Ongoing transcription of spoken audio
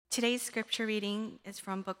Today's scripture reading is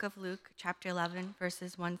from Book of Luke, chapter 11,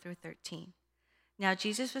 verses 1 through 13. Now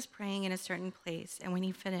Jesus was praying in a certain place, and when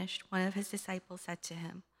he finished, one of his disciples said to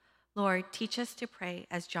him, "Lord, teach us to pray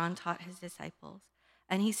as John taught his disciples."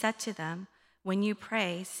 And he said to them, "When you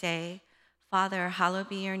pray, say, 'Father, hallowed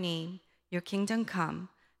be your name, your kingdom come.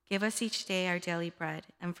 Give us each day our daily bread,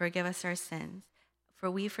 and forgive us our sins,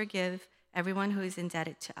 for we forgive everyone who is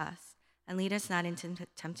indebted to us, and lead us not into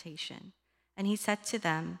temptation.'" And he said to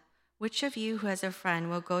them, "Which of you who has a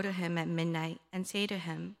friend will go to him at midnight and say to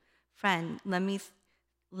him, 'Friend, lend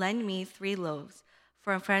me 3 loaves,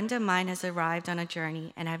 for a friend of mine has arrived on a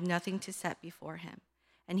journey, and I have nothing to set before him?'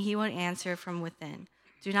 And he will answer from within,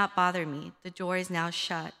 'Do not bother me. The door is now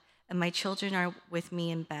shut, and my children are with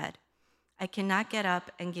me in bed. I cannot get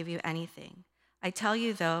up and give you anything.' I tell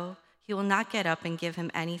you, though, he will not get up and give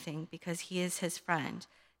him anything because he is his friend.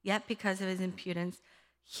 Yet because of his impudence,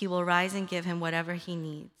 he will rise and give him whatever he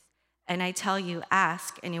needs. And I tell you,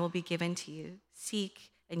 ask, and it will be given to you.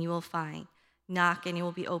 Seek, and you will find. Knock, and it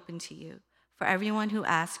will be opened to you. For everyone who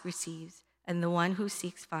asks receives, and the one who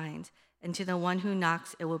seeks finds, and to the one who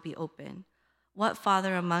knocks it will be open. What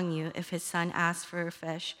father among you, if his son asks for a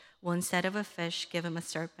fish, will instead of a fish give him a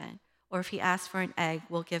serpent? Or if he asks for an egg,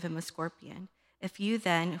 will give him a scorpion? If you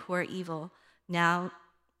then, who are evil, now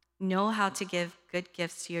know how to give good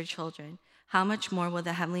gifts to your children, how much more will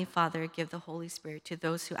the Heavenly Father give the Holy Spirit to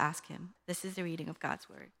those who ask him?" This is the reading of God's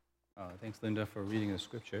word. Thanks, Linda, for reading the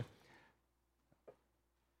scripture.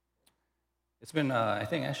 It's been, I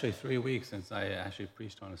think, actually 3 weeks since I actually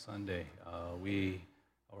preached on a Sunday. We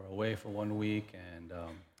were away for 1 week and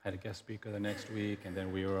had a guest speaker the next week, and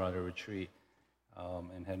then we were at a retreat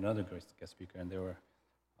and had another guest speaker, and the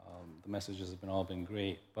messages have all been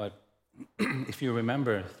great. But if you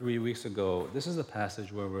remember 3 weeks ago, this is the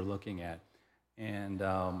passage where we're looking at. And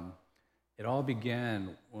it all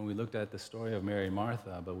began when we looked at the story of Mary and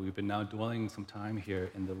Martha, but we've been now dwelling some time here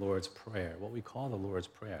in the Lord's Prayer, what we call the Lord's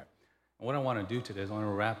Prayer. And what I want to do today is I want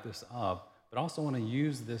to wrap this up, but also want to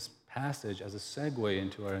use this passage as a segue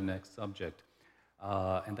into our next subject,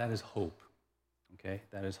 and that is hope. Okay,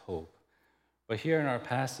 that is hope. But here in our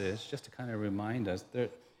passage, just to kind of remind us,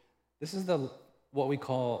 this is what we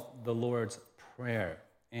call the Lord's Prayer.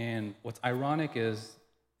 And what's ironic is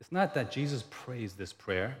it's not that Jesus prays this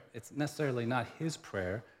prayer. It's necessarily not his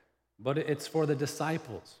prayer, but it's for the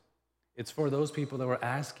disciples. It's for those people that were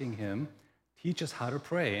asking him, teach us how to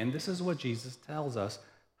pray. And this is what Jesus tells us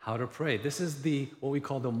how to pray. This is what we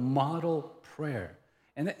call the model prayer.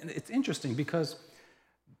 And it's interesting because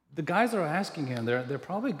the guys that are asking him, they're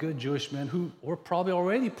probably good Jewish men who were probably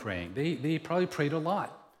already praying. They probably prayed a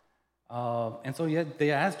lot. And so yet they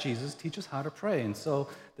asked Jesus, teach us how to pray. And so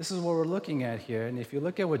this is what we're looking at here. And if you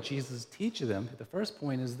look at what Jesus teaches them, the first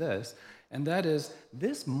point is this, and that is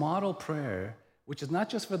this model prayer, which is not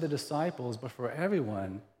just for the disciples, but for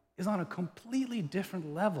everyone, is on a completely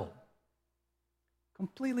different level.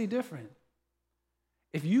 Completely different.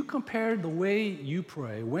 If you compare the way you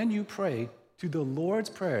pray, when you pray, to the Lord's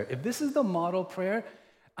Prayer, if this is the model prayer,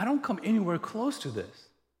 I don't come anywhere close to this.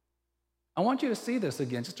 I want you to see this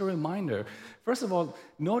again, just a reminder. First of all,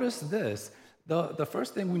 notice this. The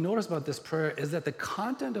first thing we notice about this prayer is that the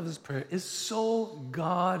content of this prayer is so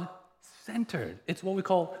God-centered. It's what we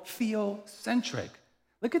call theocentric.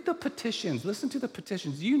 Look at the petitions. Listen to the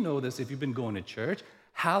petitions. You know this if you've been going to church.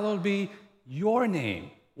 Hallowed be your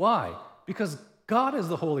name. Why? Because God is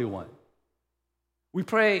the Holy One. We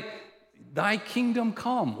pray, thy kingdom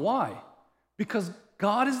come. Why? Because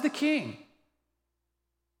God is the King.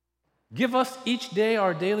 Give us each day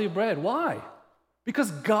our daily bread. Why?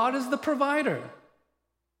 Because God is the provider.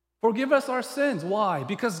 Forgive us our sins. Why?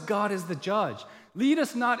 Because God is the judge. Lead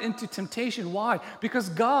us not into temptation. Why? Because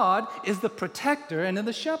God is the protector and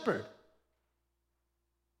the shepherd.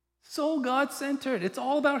 So God-centered. It's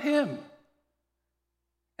all about him.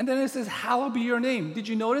 And then it says, hallowed be your name. Did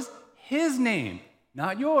you notice? His name,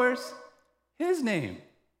 not yours. His name.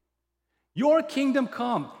 Your kingdom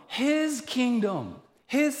come. His kingdom.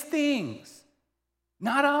 His things,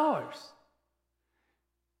 not ours.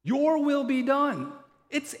 Your will be done.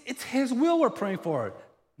 It's his will we're praying for,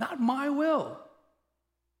 not my will.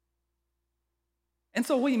 And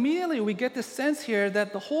so we get this sense here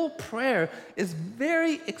that the whole prayer is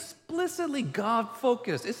very explicitly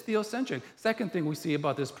God-focused. It's theocentric. Second thing we see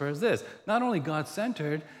about this prayer is this. Not only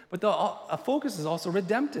God-centered, but the focus is also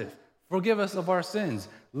redemptive. Forgive us of our sins.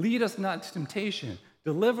 Lead us not to temptation.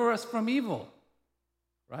 Deliver us from evil.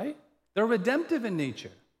 Right? They're redemptive in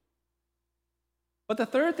nature. But the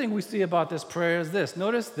third thing we see about this prayer is this.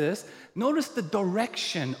 Notice this. Notice the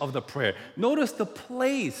direction of the prayer. Notice the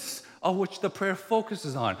place of which the prayer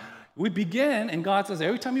focuses on. We begin, and God says,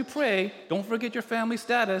 every time you pray, don't forget your family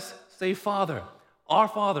status, say Father, our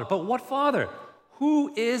Father. But what Father?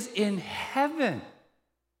 Who is in heaven?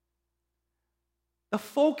 The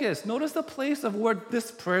focus, notice the place of where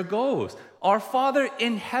this prayer goes. Our Father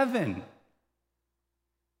in heaven.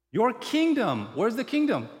 Your kingdom, where's the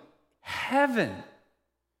kingdom? Heaven.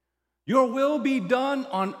 Your will be done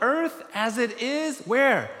on earth as it is,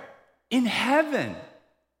 where? In heaven.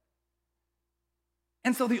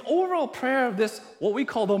 And so the overall prayer of this, what we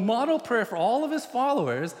call the model prayer for all of his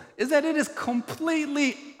followers, is that it is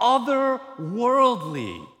completely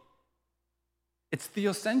otherworldly. It's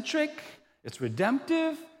theocentric, it's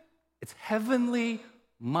redemptive, it's heavenly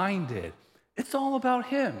minded. It's all about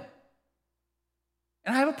him.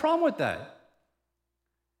 And I have a problem with that.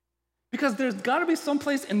 Because there's got to be some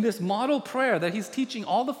place in this model prayer that he's teaching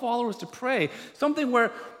all the followers to pray, something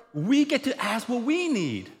where we get to ask what we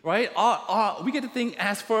need, right? We get to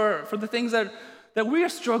ask for the things that we are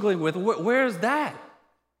struggling with. Where is that?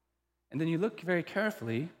 And then you look very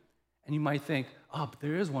carefully, and you might think, but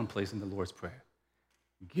there is one place in the Lord's Prayer.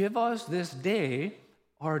 Give us this day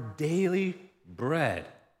our daily bread.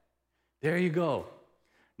 There you go.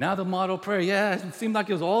 Now the model prayer, it seemed like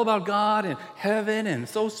it was all about God and heaven and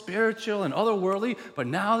so spiritual and otherworldly, but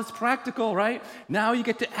now it's practical, right? Now you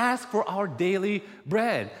get to ask for our daily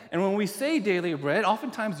bread. And when we say daily bread,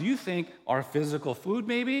 oftentimes you think our physical food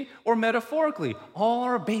maybe, or metaphorically, all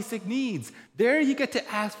our basic needs. There you get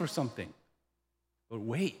to ask for something. But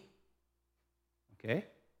wait, okay?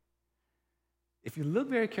 If you look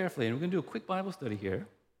very carefully, and we're going to do a quick Bible study here,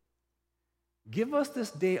 give us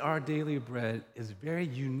this day our daily bread is very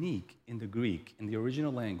unique in the Greek, in the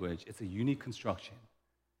original language. It's a unique construction.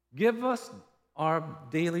 Give us our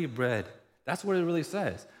daily bread. That's what it really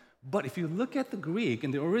says. But if you look at the Greek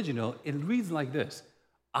in the original, it reads like this.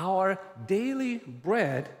 Our daily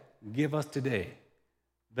bread give us today.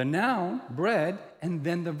 The noun, bread, and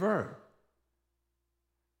then the verb.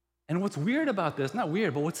 And what's weird about this, not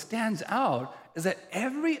weird, but what stands out is that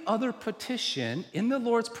every other petition in the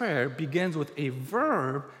Lord's Prayer begins with a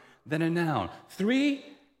verb, then a noun. 3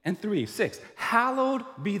 and 3, 6. Hallowed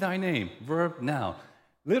be thy name, verb, noun.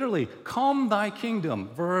 Literally, come thy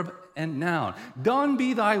kingdom, verb and noun. Done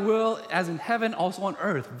be thy will as in heaven, also on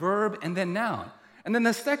earth, verb and then noun. And then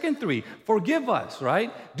the second 3, forgive us,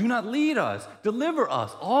 right? Do not lead us, deliver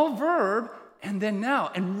us, all verb and then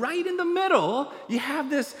noun. And right in the middle, you have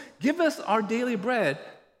this, give us our daily bread.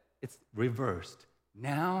 It's reversed,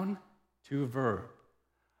 noun to verb.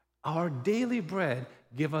 Our daily bread,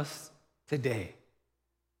 give us today.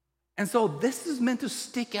 And so this is meant to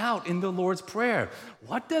stick out in the Lord's Prayer.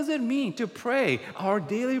 What does it mean to pray, our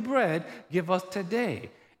daily bread, give us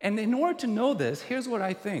today? And in order to know this, here's what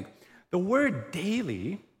I think. The word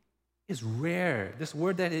daily is rare. This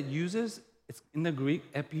word that it uses, it's in the Greek,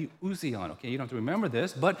 epiousion. Okay, you don't have to remember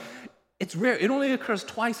this, but it's rare. It only occurs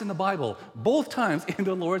twice in the Bible, both times in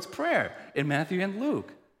the Lord's Prayer, in Matthew and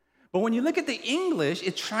Luke. But when you look at the English,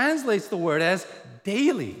 it translates the word as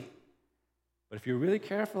daily. But if you're really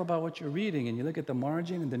careful about what you're reading and you look at the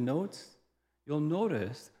margin and the notes, you'll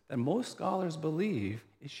notice that most scholars believe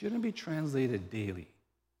it shouldn't be translated daily.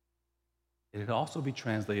 It could also be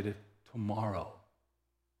translated tomorrow.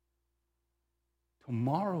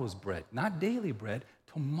 Tomorrow's bread, not daily bread,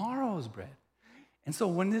 tomorrow's bread. And so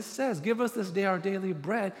when this says, give us this day our daily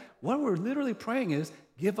bread, what we're literally praying is,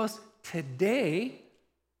 give us today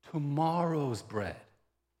tomorrow's bread.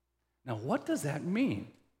 Now, what does that mean?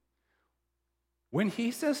 When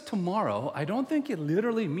he says tomorrow, I don't think it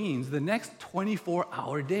literally means the next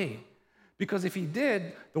 24-hour day. Because if he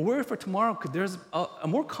did, the word for tomorrow, there's a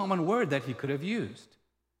more common word that he could have used.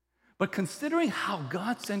 But considering how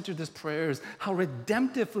God-centered this prayer is, how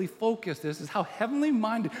redemptively focused this is, how heavenly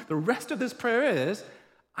minded the rest of this prayer is,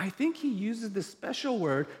 I think he uses this special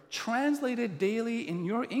word, translated daily in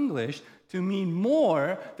your English, to mean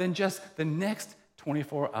more than just the next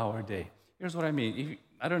 24-hour day. Here's what I mean.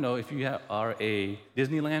 I don't know if you are a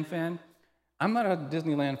Disneyland fan. I'm not a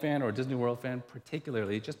Disneyland fan or a Disney World fan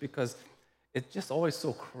particularly, just because it's just always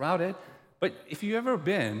so crowded. But if you've ever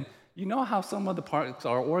been, you know how some of the parks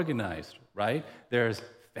are organized, right? There's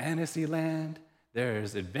Fantasyland,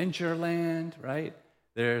 there's Adventureland, right?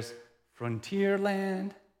 There's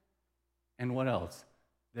Frontierland, and what else?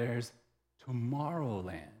 There's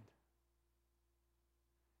Tomorrowland.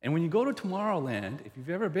 And when you go to Tomorrowland, if you've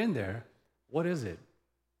ever been there, what is it?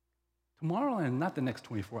 Tomorrowland, not the next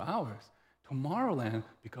 24 hours. Tomorrowland,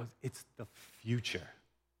 because it's the future.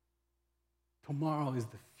 Tomorrow is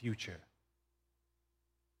the future.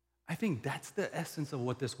 I think that's the essence of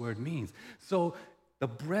what this word means. So the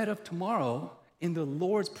bread of tomorrow in the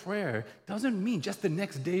Lord's Prayer doesn't mean just the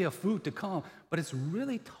next day of food to come, but it's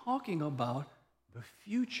really talking about the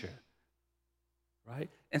future, right?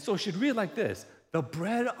 And so it should read like this: the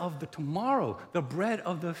bread of the tomorrow, the bread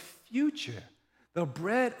of the future, the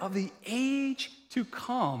bread of the age to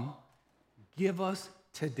come, give us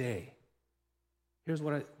today. Here's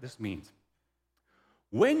what this means.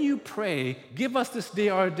 When you pray, give us this day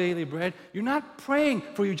our daily bread, you're not praying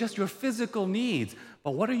for just your physical needs,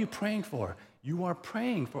 but what are you praying for? You are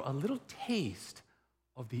praying for a little taste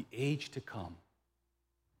of the age to come,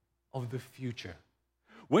 of the future.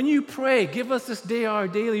 When you pray, give us this day our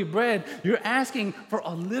daily bread, you're asking for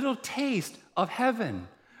a little taste of heaven,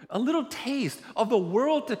 a little taste of the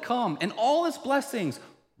world to come and all its blessings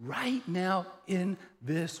right now in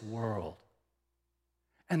this world.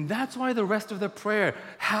 And that's why the rest of the prayer,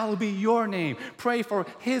 hallowed be your name. Pray for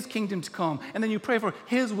his kingdom to come. And then you pray for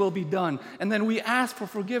his will be done. And then we ask for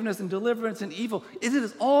forgiveness and deliverance and evil. It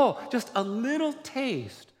is all just a little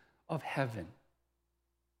taste of heaven.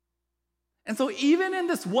 And so even in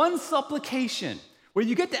this one supplication, where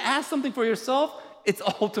you get to ask something for yourself, it's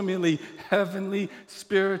ultimately heavenly,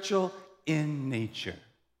 spiritual in nature.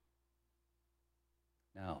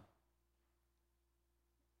 Now,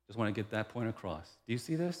 just want to get that point across. Do you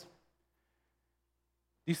see this?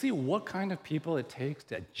 Do you see what kind of people it takes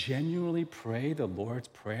to genuinely pray the Lord's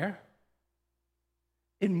Prayer?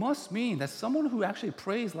 It must mean that someone who actually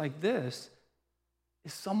prays like this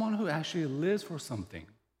is someone who actually lives for something,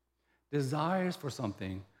 desires for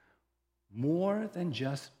something more than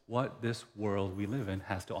just what this world we live in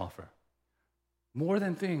has to offer. More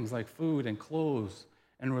than things like food and clothes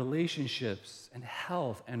and relationships and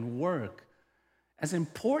health and work. As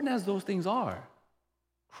important as those things are,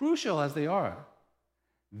 crucial as they are,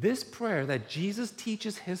 this prayer that Jesus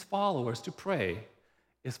teaches his followers to pray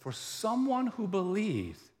is for someone who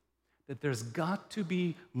believes that there's got to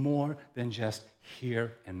be more than just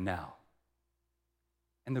here and now.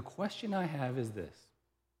 And the question I have is this: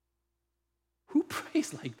 who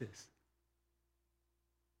prays like this?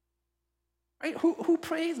 Right? Who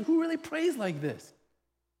prays? Who really prays like this?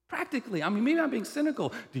 Practically, I mean, maybe I'm being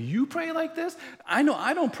cynical. Do you pray like this? I know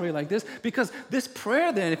I don't pray like this, because this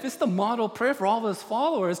prayer then, if it's the model prayer for all of his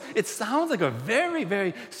followers, it sounds like a very,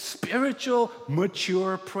 very spiritual,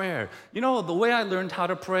 mature prayer. You know, the way I learned how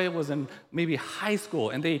to pray was in maybe high school,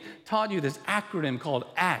 and they taught you this acronym called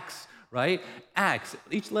ACTS, right? ACTS,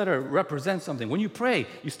 each letter represents something. When you pray,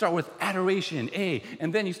 you start with adoration, A,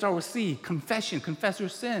 and then you start with C, confession, confess your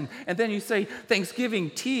sin, and then you say thanksgiving,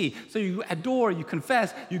 T, so you adore, you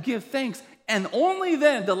confess, you give thanks, and only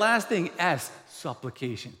then, the last thing, S,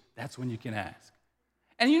 supplication. That's when you can ask.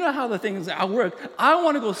 And you know how the things I work. I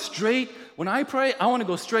want to go straight, when I pray, I want to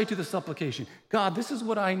go straight to the supplication. God, this is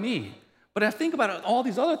what I need. But I think about all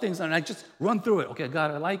these other things, and I just run through it. Okay,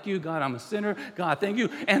 God, I like you. God, I'm a sinner. God, thank you.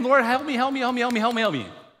 And Lord, help me, help me, help me, help me, help me, help me.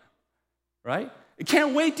 Right? I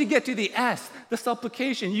can't wait to get to the S, the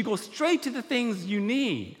supplication. You go straight to the things you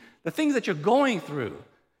need, the things that you're going through,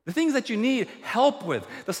 the things that you need help with,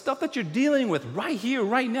 the stuff that you're dealing with right here,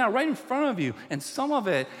 right now, right in front of you. And some of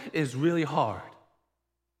it is really hard.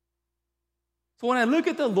 So when I look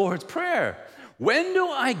at the Lord's Prayer, when do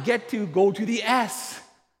I get to go to the S?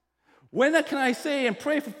 When can I say and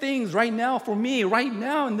pray for things right now for me, right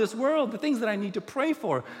now in this world, the things that I need to pray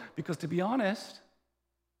for? Because to be honest,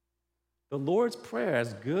 the Lord's Prayer,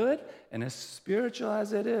 as good and as spiritual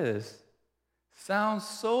as it is, sounds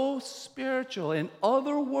so spiritual and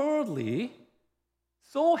otherworldly,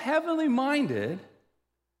 so heavenly minded,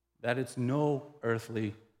 that it's no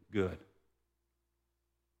earthly good.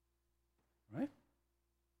 Right?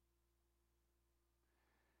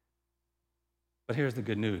 But here's the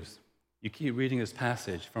good news. You keep reading this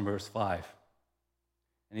passage from verse 5.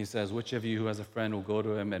 And he says, which of you who has a friend will go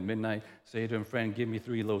to him at midnight, say to him, friend, give me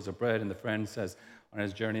 3 loaves of bread. And the friend says, on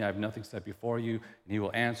his journey, I have nothing set before you. And he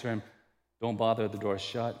will answer him, don't bother, the door is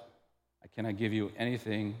shut. I cannot give you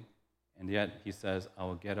anything. And yet he says, I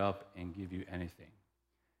will get up and give you anything.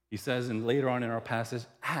 He says, and later on in our passage,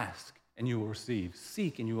 ask and you will receive.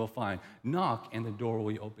 Seek and you will find. Knock and the door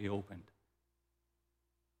will be opened.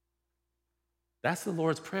 That's the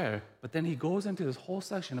Lord's Prayer, but then he goes into this whole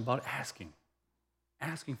section about asking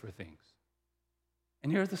for things.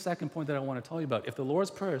 And here's the second point that I want to tell you about. If the Lord's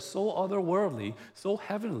Prayer is so otherworldly, so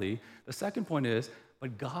heavenly, the second point is,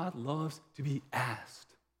 but God loves to be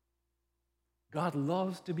asked. God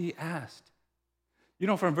loves to be asked. You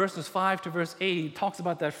know, from verses 5 to verse 8, he talks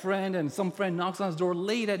about that friend, and some friend knocks on his door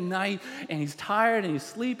late at night, and he's tired, and he's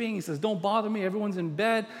sleeping. He says, don't bother me, everyone's in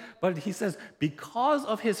bed. But he says, because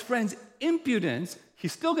of his friend's impudence,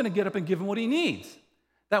 he's still going to get up and give him what he needs.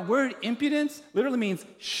 That word impudence literally means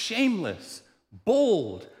shameless,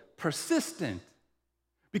 bold, persistent.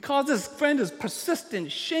 Because this friend is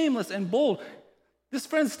persistent, shameless, and bold, this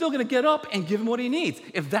friend's still going to get up and give him what he needs.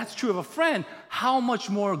 If that's true of a friend, how much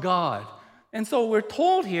more God? And so we're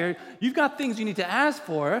told here, you've got things you need to ask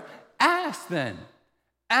for. Ask then.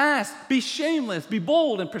 Ask. Be shameless. Be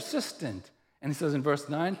bold and persistent. And he says in verse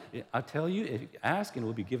 9, I tell you, if you ask and it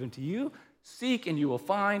will be given to you. Seek and you will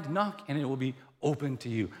find. Knock and it will be open to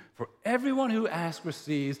you. For everyone who asks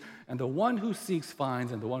receives, and the one who seeks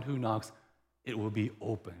finds, and the one who knocks, it will be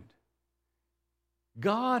opened.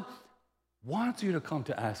 God wants you to come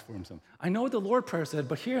to ask for himself. I know what the Lord Prayer said,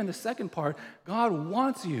 but here in the second part, God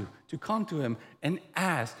wants you to come to him and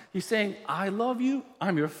ask. He's saying, I love you.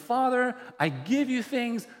 I'm your Father. I give you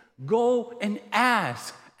things. Go and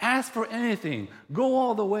ask. Ask for anything. Go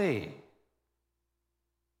all the way.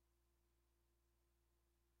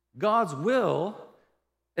 God's will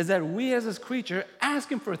is that we as his creature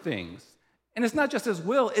ask him for things. And it's not just his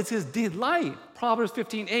will, it's his delight. Proverbs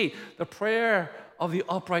 15:8, the prayer of the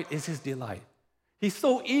upright is his delight. He's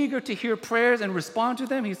so eager to hear prayers and respond to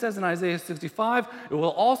them. He says in Isaiah 65, it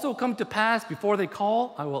will also come to pass before they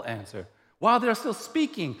call, I will answer. While they're still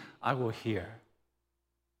speaking, I will hear.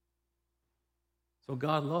 So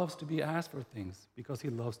God loves to be asked for things because he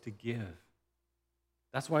loves to give.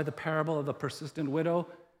 That's why the parable of the persistent widow,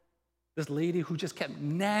 this lady who just kept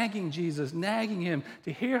nagging Jesus, nagging him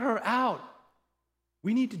to hear her out.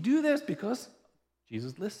 We need to do this because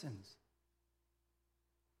Jesus listens.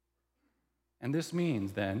 And this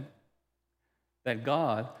means then that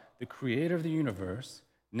God, the creator of the universe,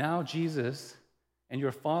 now Jesus and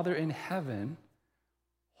your Father in heaven,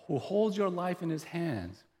 who holds your life in his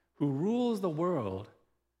hands, who rules the world,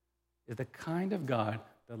 is the kind of God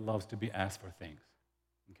that loves to be asked for things.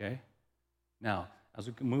 Okay? Now, as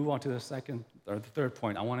we move on to the second or the third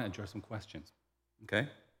point, I want to address some questions. Okay?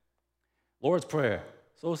 Lord's Prayer,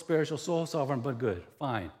 so spiritual, so sovereign, but good.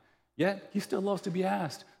 Fine. Yet, he still loves to be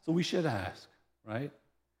asked, so we should ask, right?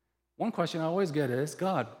 One question I always get is,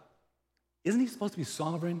 God, isn't he supposed to be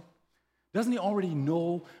sovereign? Doesn't he already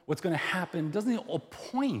know what's going to happen? Doesn't he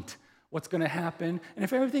appoint what's going to happen? And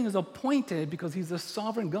if everything is appointed because he's a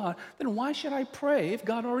sovereign God, then why should I pray if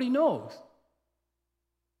God already knows?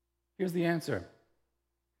 Here's the answer.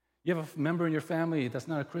 You have a member in your family that's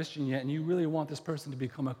not a Christian yet, and you really want this person to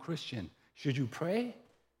become a Christian. Should you pray?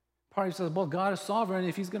 Part of you says, well, God is sovereign.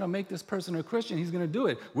 If he's going to make this person a Christian, he's going to do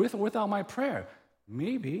it with or without my prayer.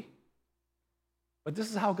 Maybe. But this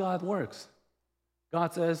is how God works.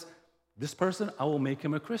 God says, this person, I will make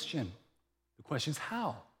him a Christian. The question is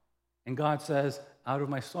how? And God says, out of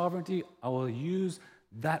my sovereignty, I will use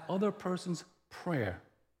that other person's prayer.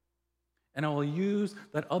 And I will use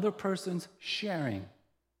that other person's sharing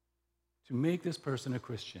to make this person a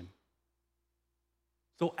Christian.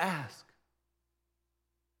 So ask.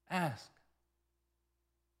 Ask.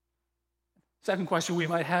 Second question we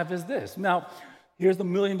might have is this. Now, here's the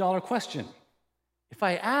million-dollar question. If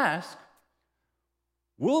I ask,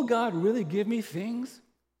 will God really give me things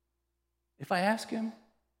if I ask him?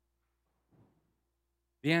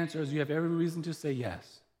 The answer is you have every reason to say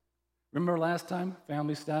yes. Remember last time?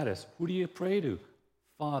 Family status. Who do you pray to?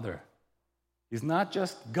 Father. He's not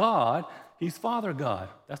just God, he's Father God.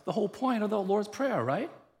 That's the whole point of the Lord's Prayer, right?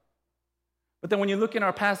 But then when you look in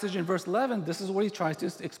our passage in verse 11, this is what he tries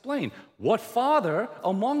to explain. What father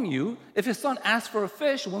among you, if his son asks for a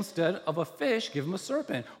fish, will instead of a fish give him a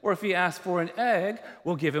serpent? Or if he asks for an egg,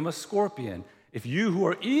 will give him a scorpion? If you who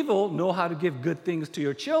are evil know how to give good things to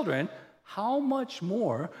your children, how much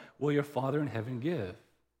more will your Father in heaven give?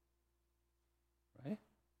 Right?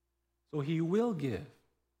 So he will give.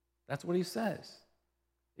 That's what he says.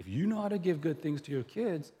 If you know how to give good things to your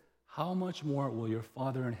kids, how much more will your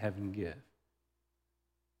Father in heaven give?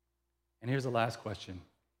 And here's the last question.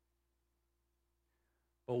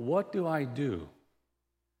 But what do I do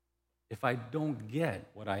if I don't get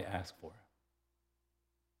what I ask for?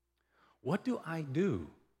 What do I do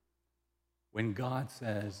when God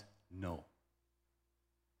says no?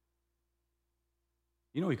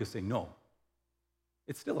 You know, you could say no.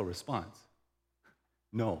 It's still a response.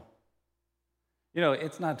 No. You know,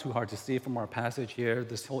 it's not too hard to see from our passage here,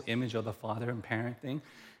 this whole image of the father and parent thing.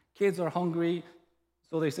 Kids are hungry.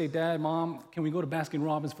 So they say, Dad, Mom, can we go to Baskin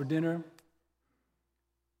Robbins for dinner?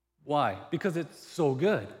 Why? Because it's so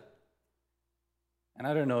good. And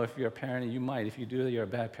I don't know if you're a parent, and you might. If you do, you're a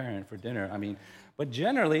bad parent for dinner. But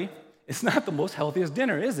generally, it's not the most healthiest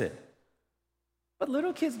dinner, is it? But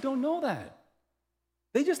little kids don't know that.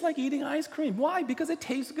 They just like eating ice cream. Why? Because it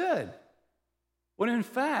tastes good. When in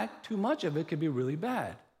fact, too much of it could be really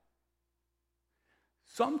bad.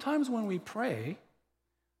 Sometimes when we pray,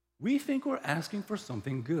 we think we're asking for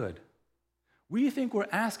something good. We think we're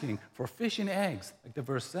asking for fish and eggs, like the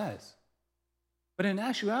verse says. But in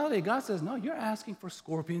actuality, God says, no, you're asking for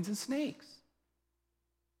scorpions and snakes.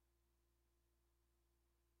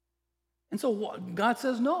 And so God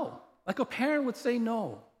says no, like a parent would say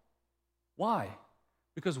no. Why?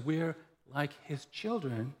 Because we're like his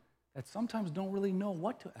children that sometimes don't really know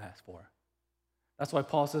what to ask for. That's why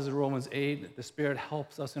Paul says in Romans 8 that the Spirit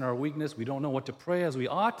helps us in our weakness. We don't know what to pray as we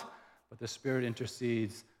ought, but the Spirit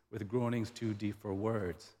intercedes with groanings too deep for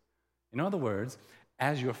words. In other words,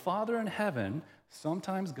 as your Father in heaven,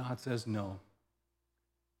 sometimes God says no.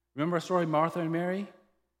 Remember a story of Martha and Mary?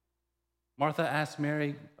 Martha asked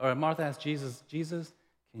Jesus, Jesus,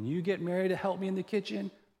 can you get Mary to help me in the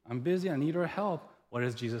kitchen? I'm busy, I need her help. What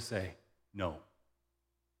does Jesus say? No.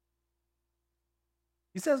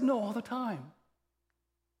 He says no all the time.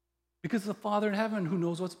 Because the Father in heaven who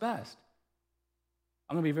knows what's best.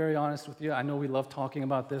 I'm going to be very honest with you. I know we love talking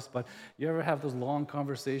about this, but you ever have those long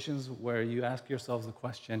conversations where you ask yourselves the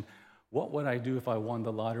question, what would I do if I won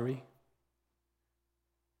the lottery?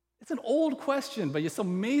 It's an old question, but it's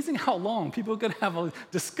amazing how long people could have a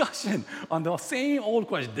discussion on the same old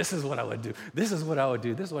question. This is what I would do. This is what I would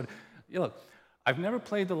do. This is what... Look, I've never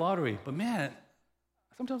played the lottery, but man,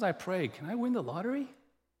 sometimes I pray, can I win the lottery?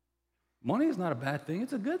 Money is not a bad thing.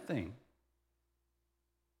 It's a good thing.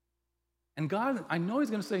 And God, I know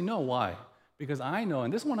he's going to say no. Why? Because I know,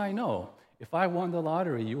 and this one I know, if I won the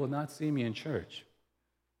lottery, you will not see me in church.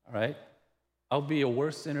 All right? I'll be a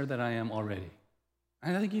worse sinner than I am already.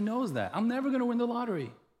 And I think he knows that. I'm never going to win the lottery.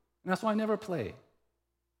 And that's why I never play.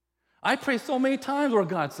 I pray so many times where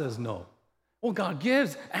God says no. Well, God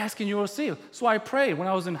gives, ask and you will receive. So I prayed when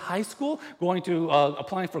I was in high school,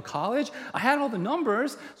 applying for college. I had all the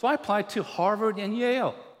numbers, so I applied to Harvard and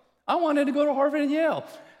Yale. I wanted to go to Harvard and Yale.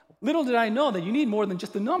 Little did I know that you need more than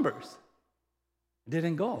just the numbers. I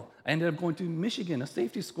didn't go. I ended up going to Michigan, a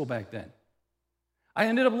safety school back then. I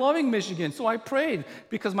ended up loving Michigan, so I prayed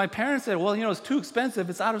because my parents said, well, it's too expensive.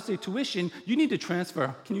 It's out-of-state tuition. You need to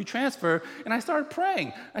transfer. Can you transfer? And I started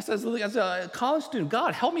praying. I said, as a college student,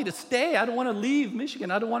 God, help me to stay. I don't want to leave Michigan.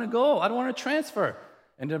 I don't want to go. I don't want to transfer.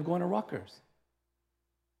 Ended up going to Rutgers.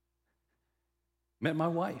 Met my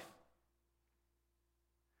wife.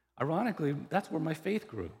 Ironically, that's where my faith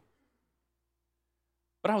grew.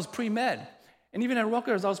 But I was pre-med. And even at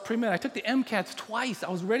Rutgers, I was pre-med. I took the MCATs twice. I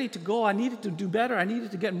was ready to go. I needed to do better. I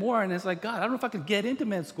needed to get more. And it's like, God, I don't know if I could get into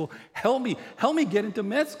med school. Help me get into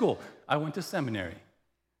med school. I went to seminary.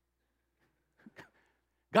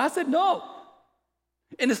 God said no.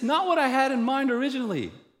 And it's not what I had in mind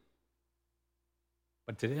originally.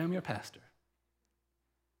 But today I'm your pastor.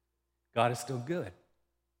 God is still good.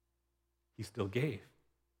 He still gave.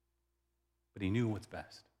 But he knew what's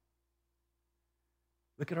best.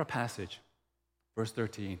 Look at our passage. Verse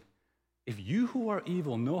 13, if you who are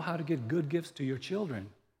evil know how to give good gifts to your children,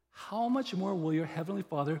 how much more will your heavenly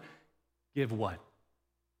Father give what?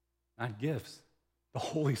 Not gifts, the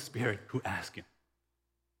Holy Spirit who asked him.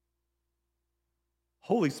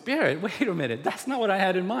 Holy Spirit, wait a minute, that's not what I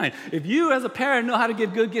had in mind. If you as a parent know how to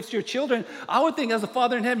give good gifts to your children, I would think as a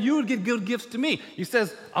Father in heaven, you would give good gifts to me. He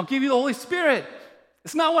says, I'll give you the Holy Spirit.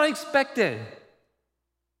 It's not what I expected.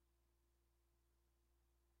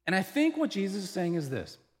 And I think what Jesus is saying is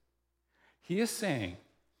this. He is saying,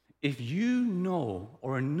 if you know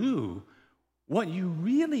or knew what you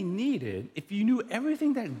really needed, if you knew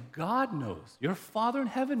everything that God knows, your Father in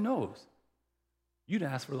heaven knows, you'd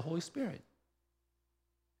ask for the Holy Spirit.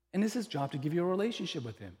 And it's his job to give you a relationship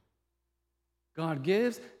with him. God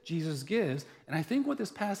gives, Jesus gives, and I think what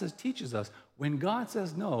this passage teaches us, when God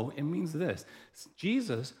says no, it means this.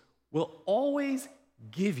 Jesus will always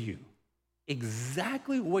give you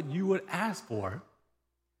exactly what you would ask for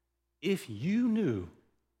if you knew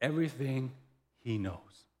everything he knows.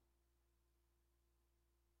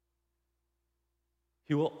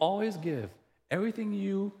 He will always give everything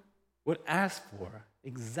you would ask for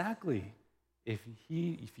exactly if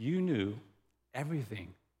you knew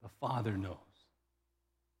everything the Father knows.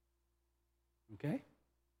 Okay?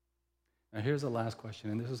 Now here's the last question,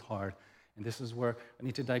 and this is hard, and this is where I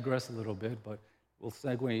need to digress a little bit, but we'll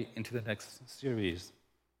segue into the next series.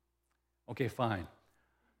 Okay, fine.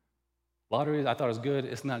 Lottery, I thought it was good.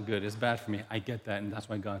 It's not good. It's bad for me. I get that, and that's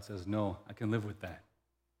why God says, no, I can live with that.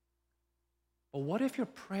 But what if you're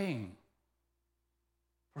praying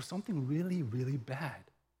for something really, really bad?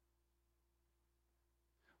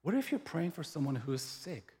 What if you're praying for someone who is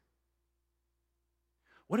sick?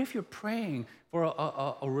 What if you're praying for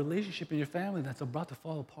a relationship in your family that's about to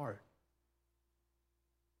fall apart?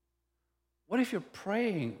 What if you're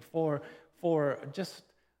praying for just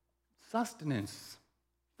sustenance,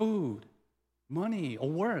 food, money, or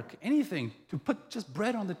work, anything to put just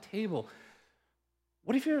bread on the table?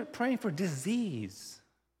 What if you're praying for disease?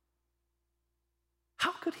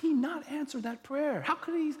 How could he not answer that prayer?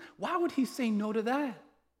 Why would he say no to that?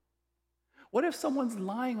 What if someone's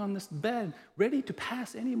lying on this bed, ready to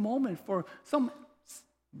pass any moment for some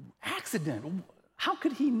accident? How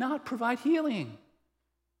could he not provide healing?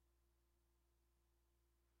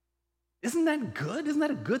 Isn't that good? Isn't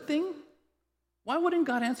that a good thing? Why wouldn't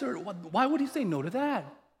God answer? Why would he say no to that?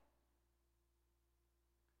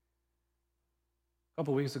 A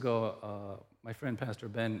couple of weeks ago, my friend Pastor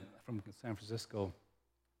Ben from San Francisco,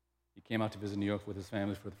 he came out to visit New York with his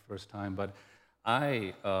family for the first time, but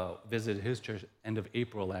I visited his church end of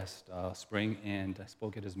April last spring, and I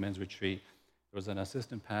spoke at his men's retreat. There was an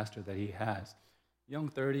assistant pastor that he has, young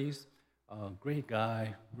 30s, great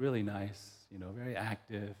guy, really nice, very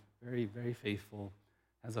active, very, very faithful,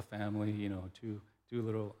 has a family, two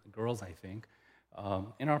little girls, I think,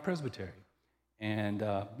 in our presbytery. And,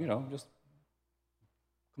 just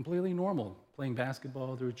completely normal, playing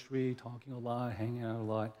basketball at the retreat, talking a lot, hanging out a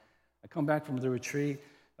lot. I come back from the retreat,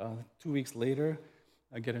 2 weeks later,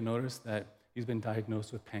 I get a notice that he's been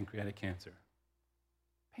diagnosed with pancreatic cancer.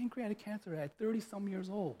 Pancreatic cancer at 30-some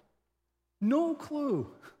years old. No clue.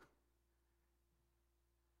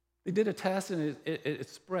 They did a test and it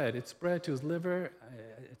spread. It spread to his liver.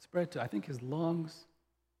 It spread to, I think, his lungs.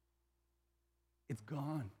 It's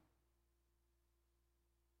gone.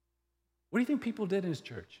 What do you think people did in his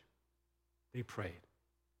church? They prayed.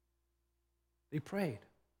 They prayed.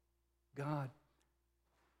 God,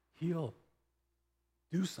 heal.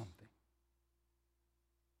 Do something.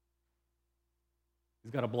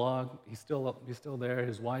 He's got a blog. He's still there.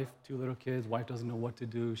 His wife, 2 little kids. Wife doesn't know what to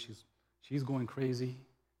do. She's going crazy.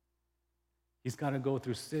 He's got to go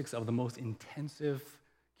through 6 of the most intensive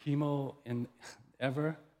chemo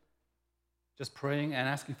ever, just praying and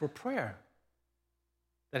asking for prayer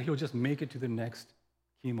that he'll just make it to the next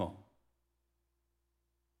chemo.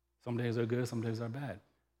 Some days are good, some days are bad.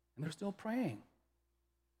 And they're still praying.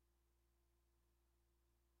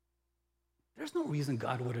 There's no reason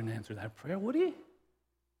God wouldn't answer that prayer, would he?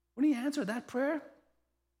 Wouldn't he answer that prayer?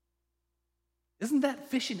 Isn't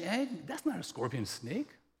that fish and egg? That's not a scorpion snake.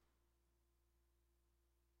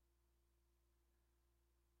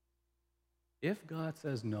 If God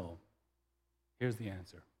says no, here's the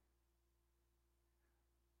answer.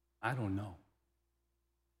 I don't know.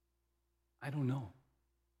 I don't know.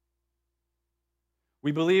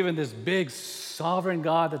 We believe in this big sovereign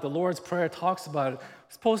God that the Lord's Prayer talks about.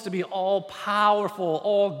 He's supposed to be all powerful,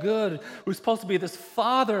 all good. Who's supposed to be this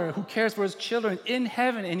Father who cares for his children in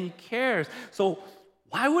heaven, and he cares. So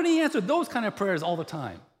why wouldn't he answer those kind of prayers all the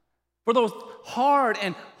time? For those hard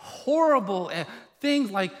and horrible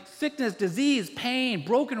things like sickness, disease, pain,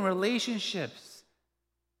 broken relationships.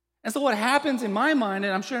 And so what happens in my mind,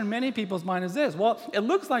 and I'm sure in many people's mind, is this. Well, it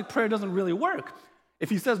looks like prayer doesn't really work.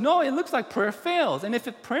 If he says no, it looks like prayer fails. And if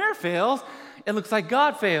prayer fails, it looks like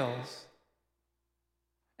God fails.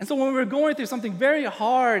 And so when we're going through something very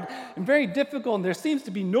hard and very difficult and there seems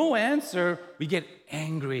to be no answer, we get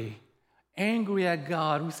angry at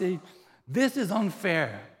God. We say, this is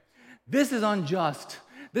unfair. This is unjust.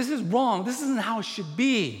 This is wrong. This isn't how it should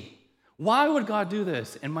be. Why would God do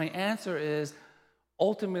this? And my answer is,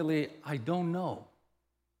 ultimately, I don't know.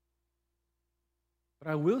 But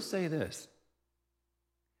I will say this.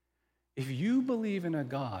 If you believe in a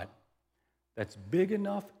God that's big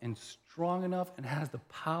enough and strong enough and has the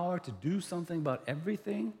power to do something about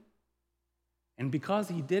everything, and because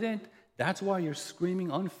he didn't, that's why you're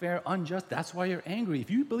screaming unfair, unjust, that's why you're angry. If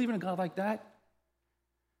you believe in a God like that,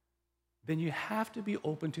 then you have to be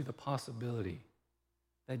open to the possibility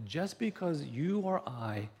that just because you or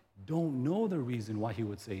I don't know the reason why he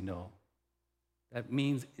would say no,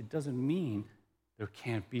 it doesn't mean there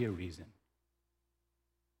can't be a reason.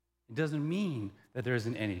 It doesn't mean that there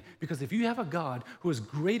isn't any. Because if you have a God who is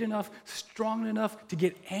great enough, strong enough to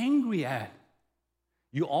get angry at,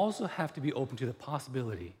 you also have to be open to the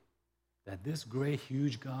possibility that this great,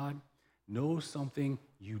 huge God knows something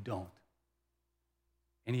you don't.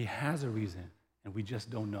 And he has a reason, and we just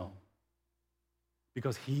don't know.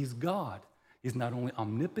 Because he's God. He's not only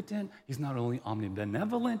omnipotent, he's not only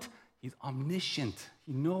omnibenevolent, he's omniscient.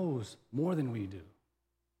 He knows more than we do.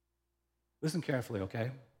 Listen carefully,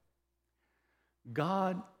 okay?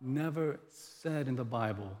 God never said in the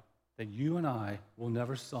Bible that you and I will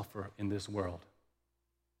never suffer in this world.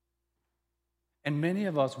 And many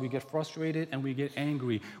of us, we get frustrated and we get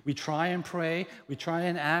angry. We try and pray, we try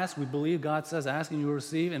and ask, we believe God says, ask and you will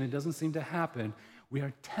receive, and it doesn't seem to happen. We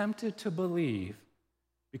are tempted to believe,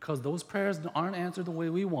 because those prayers aren't answered the way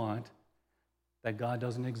we want, that God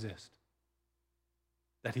doesn't exist,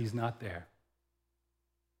 that He's not there.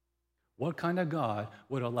 What kind of God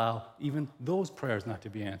would allow even those prayers not to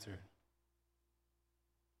be answered?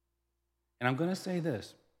 And I'm going to say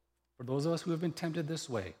this, for those of us who have been tempted this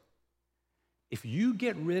way, if you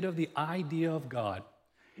get rid of the idea of God,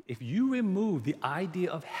 if you remove the idea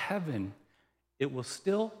of heaven, it will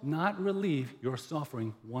still not relieve your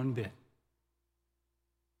suffering one bit.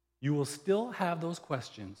 You will still have those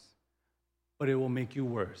questions, but it will make you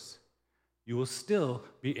worse. You will still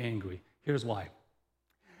be angry. Here's why.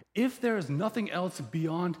 If there is nothing else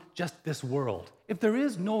beyond just this world, if there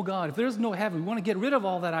is no God, if there is no heaven, we want to get rid of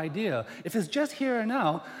all that idea. If it's just here and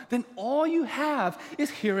now, then all you have is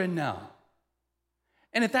here and now.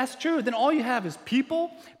 And if that's true, then all you have is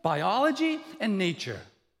people, biology, and nature,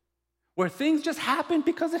 where things just happen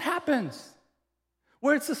because it happens,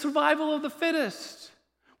 where it's the survival of the fittest,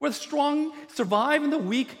 where the strong survive and the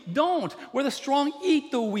weak don't, where the strong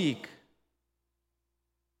eat the weak.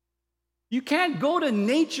 You can't go to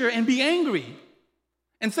nature and be angry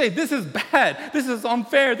and say, this is bad, this is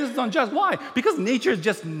unfair, this is unjust. Why? Because nature is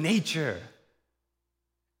just nature.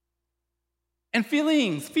 And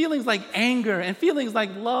feelings like anger and feelings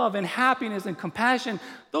like love and happiness and compassion,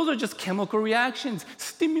 those are just chemical reactions,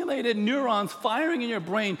 stimulated neurons firing in your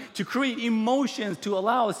brain to create emotions to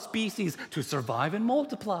allow a species to survive and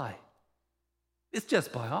multiply. It's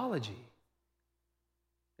just biology.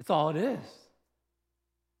 It's all it is.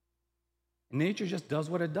 And nature just does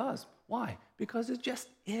what it does. Why? Because it just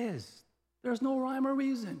is. There's no rhyme or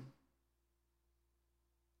reason.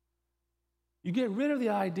 You get rid of the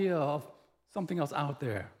idea of something else out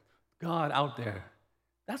there, God out there.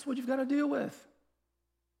 That's what you've got to deal with.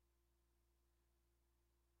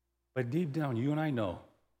 But deep down, you and I know,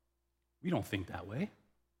 we don't think that way.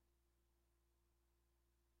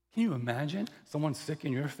 Can you imagine someone sick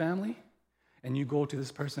in your family and you go to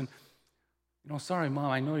this person, sorry,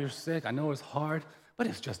 Mom, I know you're sick, I know it's hard, but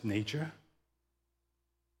it's just nature.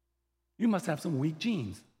 You must have some weak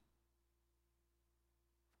genes.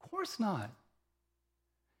 Of course not.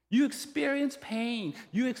 You experience pain.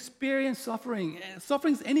 You experience suffering.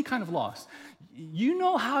 Suffering's any kind of loss. You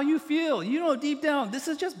know how you feel. You know deep down, this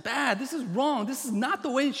is just bad. This is wrong. This is not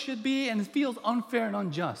the way it should be, and it feels unfair and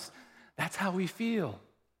unjust. That's how we feel.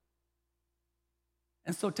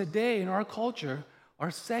 And so today in our culture,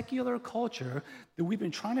 our secular culture, that we've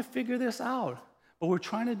been trying to figure this out, but we're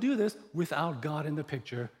trying to do this without God in the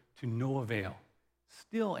picture to no avail.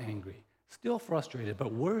 Still angry, still frustrated,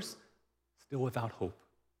 but worse, still without hope.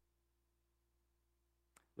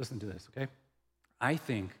 Listen to this, okay? I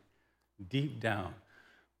think deep down,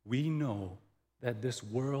 we know that this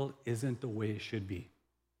world isn't the way it should be.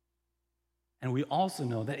 And we also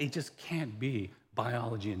know that it just can't be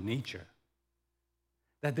biology and nature.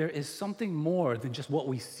 That there is something more than just what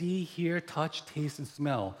we see, hear, touch, taste, and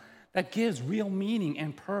smell that gives real meaning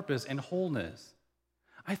and purpose and wholeness.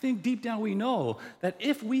 I think deep down we know that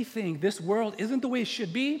if we think this world isn't the way it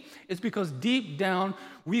should be, it's because deep down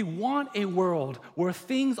we want a world where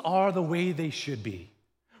things are the way they should be,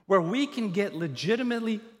 where we can get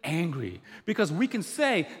legitimately angry because we can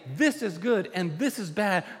say this is good and this is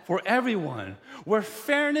bad for everyone, where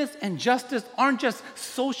fairness and justice aren't just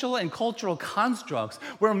social and cultural constructs,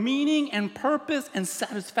 where meaning and purpose and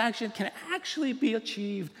satisfaction can actually be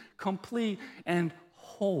achieved complete and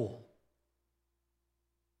whole.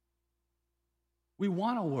 We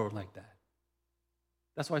want a world like that.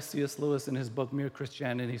 That's why C.S. Lewis in his book, Mere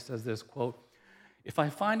Christianity, says this, quote, "If I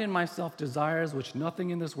find in myself desires which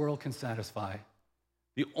nothing in this world can satisfy,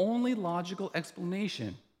 the only logical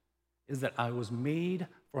explanation is that I was made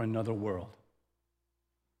for another world."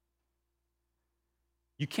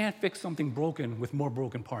 You can't fix something broken with more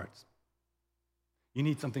broken parts. You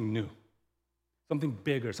need something new, something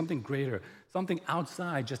bigger, something greater, something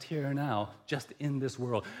outside just here and now, just in this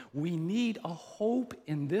world. We need a hope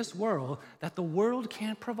in this world that the world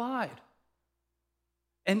can't provide.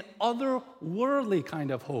 An otherworldly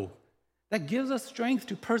kind of hope that gives us strength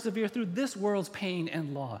to persevere through this world's pain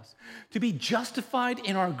and loss, to be justified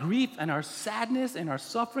in our grief and our sadness and our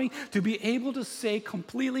suffering, to be able to say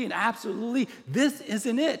completely and absolutely, this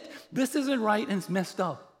isn't it, this isn't right and it's messed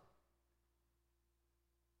up.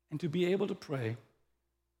 And to be able to pray,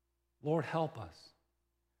 Lord, help us,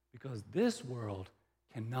 because this world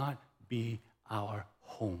cannot be our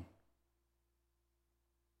home.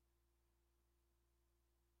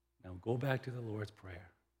 Now go back to the Lord's Prayer.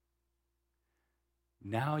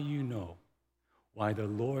 Now you know why the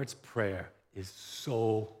Lord's Prayer is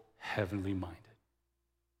so heavenly minded.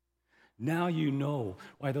 Now you know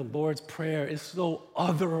why the Lord's Prayer is so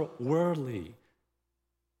otherworldly.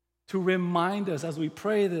 To remind us as we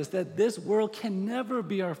pray this, that this world can never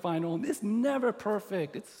be our final home. It's never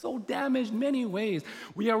perfect. It's so damaged in many ways.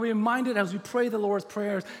 We are reminded as we pray the Lord's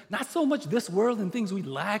prayers, not so much this world and things we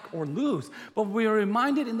lack or lose, but we are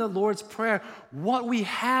reminded in the Lord's Prayer what we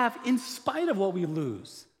have in spite of what we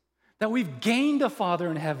lose. That we've gained a Father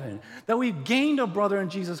in heaven, that we've gained a brother in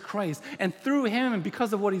Jesus Christ, and through him and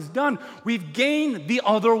because of what he's done, we've gained the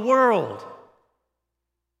other world.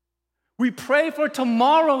 We pray for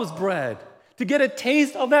tomorrow's bread, to get a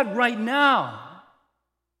taste of that right now.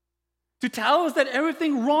 To tell us that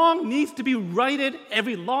everything wrong needs to be righted,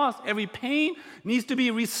 every loss, every pain needs to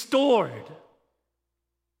be restored.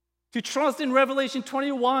 To trust in Revelation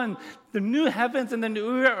 21, the new heavens and the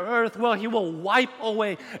new earth, well, he will wipe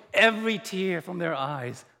away every tear from their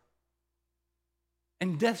eyes.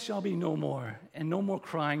 And death shall be no more, and no more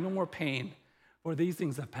crying, no more pain, for these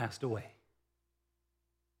things have passed away.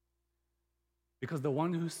 Because the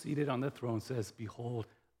one who's seated on the throne says, behold,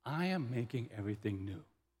 I am making everything new.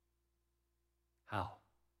 How?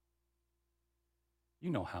 You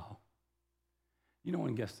know how. You know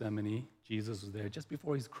in Gethsemane, Jesus was there just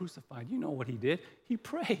before he's crucified. You know what he did? He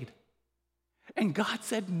prayed. And God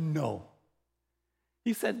said no.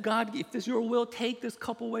 He said, God, if it's your will, take this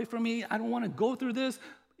cup away from me. I don't want to go through this.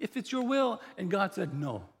 If it's your will. And God said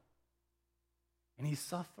no. And he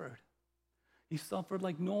suffered. He suffered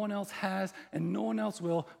like no one else has and no one else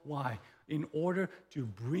will. Why? In order to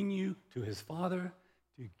bring you to his Father,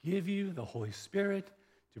 to give you the Holy Spirit,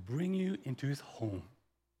 to bring you into his home.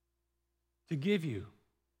 To give you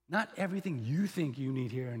not everything you think you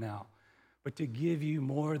need here and now, but to give you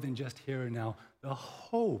more than just here and now, the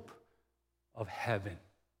hope of heaven.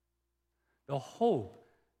 The hope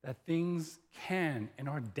that things can and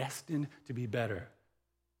are destined to be better.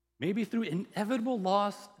 Maybe through inevitable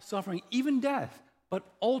loss, suffering, even death, but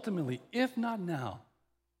ultimately, if not now,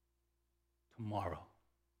 tomorrow.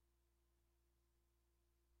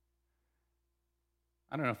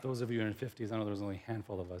 I don't know if those of you in your 50s, I know there's only a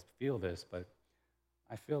handful of us feel this, but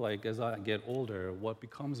I feel like as I get older, what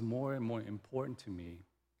becomes more and more important to me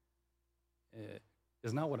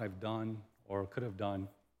is not what I've done or could have done.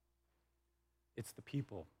 It's the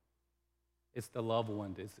people. It's the loved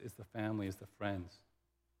ones. It's the family. It's the friends.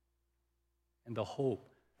 And the hope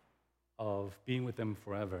of being with them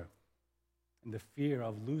forever, and the fear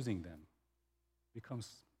of losing them becomes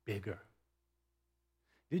bigger.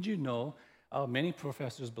 Did you know, many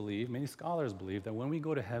professors believe, many scholars believe, that when we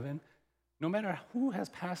go to heaven, no matter who has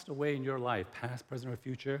passed away in your life, past, present, or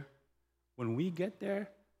future, when we get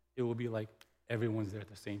there, it will be like everyone's there at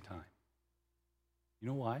the same time. You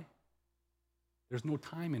know why? There's no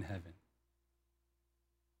time in heaven.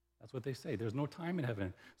 That's what they say. There's no time in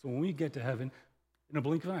heaven. So when we get to heaven, in a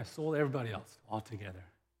blink of an eye, so will everybody else, all together.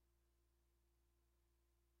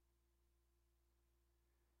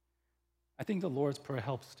 I think the Lord's Prayer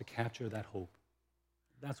helps to capture that hope.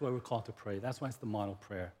 That's why we're called to pray. That's why it's the model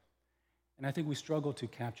prayer. And I think we struggle to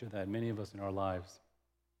capture that, many of us in our lives.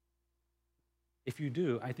 If you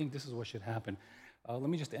do, I think this is what should happen. Let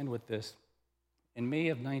me just end with this. In May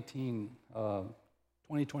of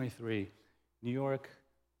 2023, New York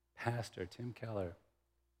pastor Tim Keller,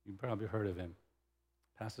 you've probably heard of him,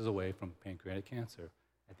 passes away from pancreatic cancer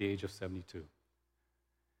at the age of 72.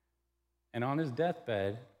 And on his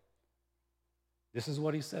deathbed, this is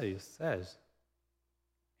what he says.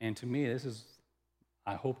 And to me, this is,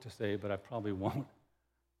 I hope to say, but I probably won't,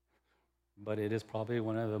 but it is probably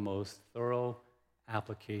one of the most thorough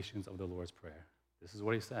applications of the Lord's Prayer. This is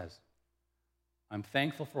what he says. I'm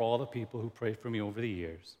thankful for all the people who prayed for me over the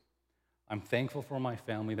years. I'm thankful for my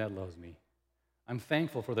family that loves me. I'm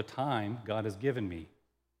thankful for the time God has given me.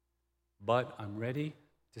 But I'm ready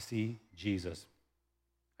to see Jesus.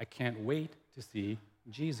 I can't wait to see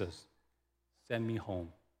Jesus. Send me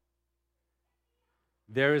home.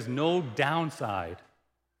 There is no downside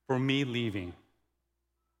for me leaving.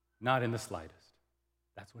 Not in the slightest.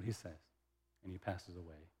 That's what he says. And he passes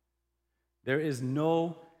away. There is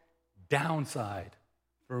no downside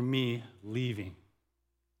for me leaving.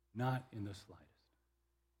 Not in the slightest.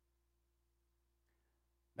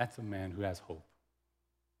 That's a man who has hope.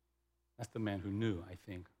 That's the man who knew, I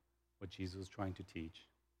think, what Jesus was trying to teach.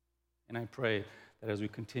 And I pray that as we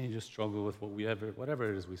continue to struggle with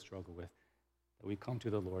whatever it is we struggle with, that we come to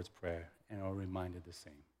the Lord's Prayer and are reminded the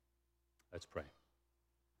same. Let's pray.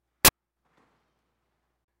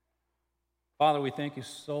 Father, we thank you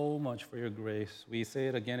so much for your grace. We say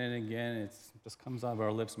it again and again. It just comes out of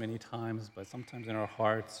our lips many times, but sometimes in our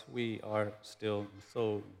hearts, we are still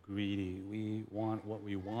so greedy. We want what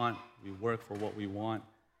we want. We work for what we want.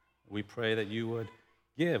 We pray that you would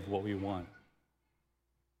give what we want.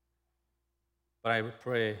 But I would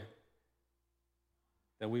pray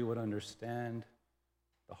that we would understand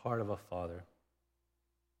the heart of a father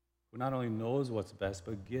who not only knows what's best,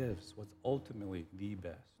 but gives what's ultimately the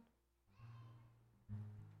best.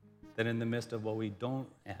 That in the midst of what we don't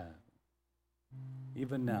have,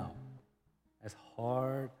 even now, as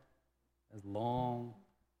hard, as long,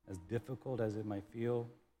 as difficult as it might feel,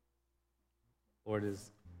 Lord,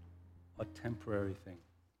 is a temporary thing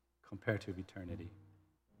compared to eternity.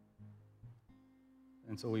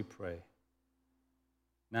 And so we pray,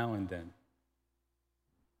 now and then,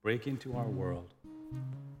 break into our world,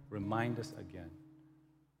 remind us again.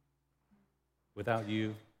 Without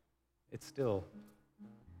you, it's still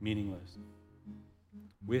meaningless.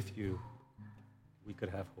 With you, we could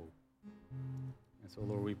have hope. And so,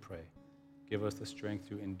 Lord, we pray. Give us the strength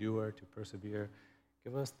to endure, to persevere.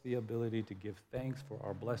 Give us the ability to give thanks for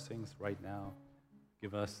our blessings right now.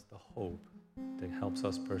 Give us the hope that helps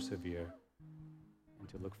us persevere and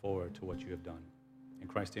to look forward to what you have done. In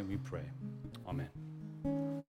Christ's name we pray. Amen.